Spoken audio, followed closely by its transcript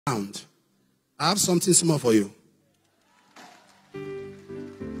Round. I have something small for you.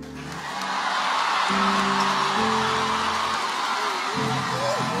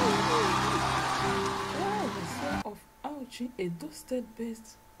 Of Auchi, Edo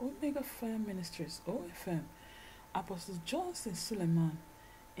State-based Omega Fire Ministries (OFM), Apostle Johnson Suleman,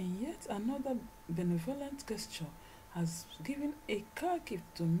 in yet another benevolent gesture, has given a car gift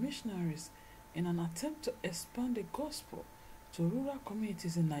to missionaries in an attempt to expand the gospel to rural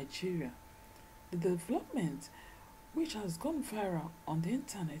communities in Nigeria. The development, which has gone viral on the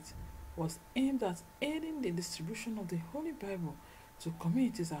internet, was aimed at aiding the distribution of the Holy Bible to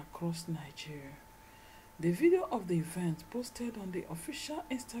communities across Nigeria. The video of the event, posted on the official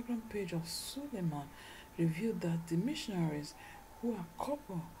Instagram page of Suleman, revealed that the missionaries, who are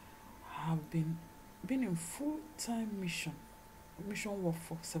couple, have been in full-time mission work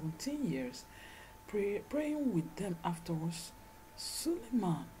for 17 years. Praying with them afterwards,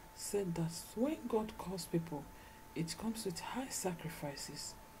 Suleman said that when God calls people, it comes with high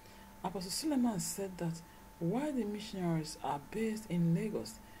sacrifices. Apostle Suleman said that while the missionaries are based in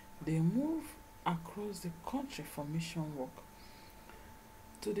Lagos, they move across the country for mission work.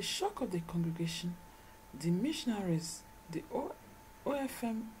 To the shock of the congregation, the missionaries, the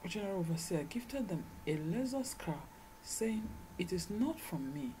OFM General Overseer, gifted them a Lexus car, saying, "It is not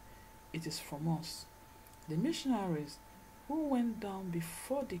from me, it is from us." The missionaries, who went down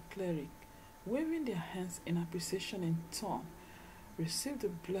before the cleric, waving their hands in appreciation in turn, received the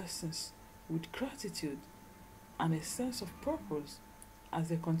blessings with gratitude and a sense of purpose as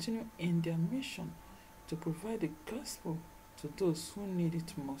they continue in their mission to provide the gospel to those who need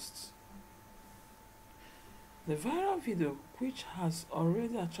it most. The viral video, which has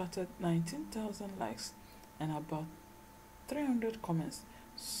already attracted 19,000 likes and about 300 comments,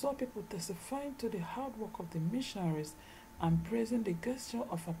 saw people testifying to the hard work of the missionaries and praising the gesture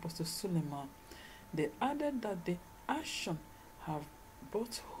of Apostle Suleman. They added that the action have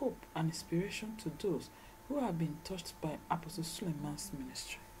brought hope and inspiration to those who have been touched by Apostle Suleman's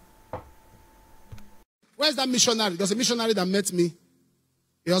ministry. Where's that missionary? There's a missionary that met me,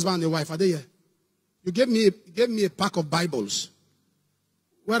 a husband and a wife. Are they here? You gave me a pack of Bibles.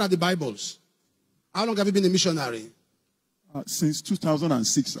 Where are the Bibles? How long have you been a missionary? Since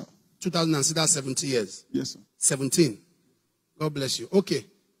 2006, sir. 2006, that's 70 years. Yes, sir. 17. God bless you. Okay,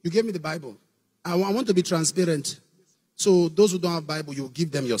 you gave me the Bible. I want to be transparent. So those who don't have Bible, you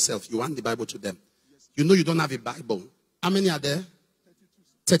give them yourself. You hand the Bible to them. You know you don't have a Bible. How many are there?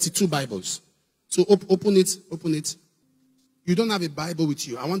 32 Bibles. So open it. Open it. You don't have a Bible with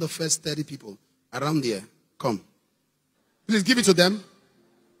you. I want the first 30 people around here. Come. Please give it to them.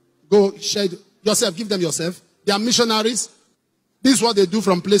 Go share it yourself. Give them yourself. They are missionaries. This is what they do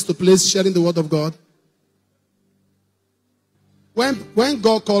from place to place, sharing the word of God. When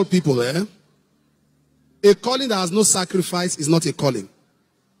God called people, a calling that has no sacrifice is not a calling.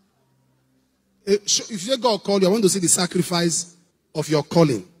 If you say God called you, I want to see the sacrifice of your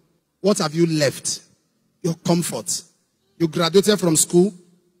calling. What have you left? Your comfort. You graduated from school.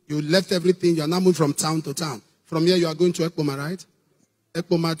 You left everything. You are now moving from town to town. From here, you are going to Ekpoma, right?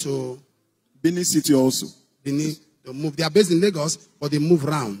 Ekpoma to Benin City also. Benin. They move. They are based in Lagos, but they move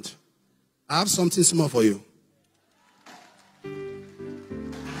around. I have something small for you.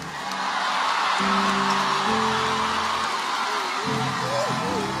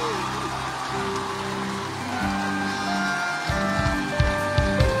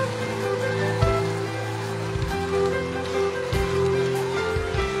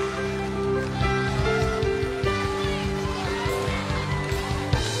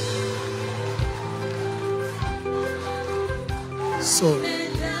 So,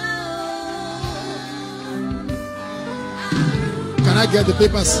 can I get the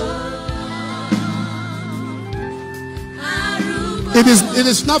papers? It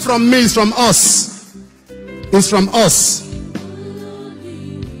is not from me, it's from us. It's from us.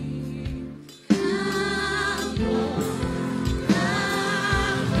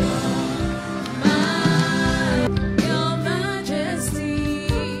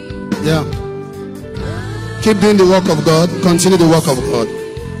 Yeah. Keep doing the work of God. Continue the work of God.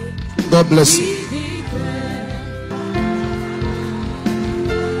 God bless you.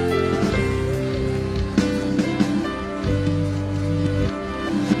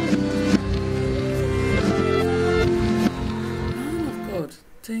 Man of God,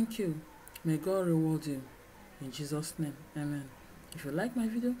 thank you. May God reward you. In Jesus' name, amen. If you like my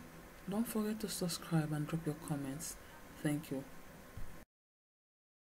video, don't forget to subscribe and drop your comments. Thank you.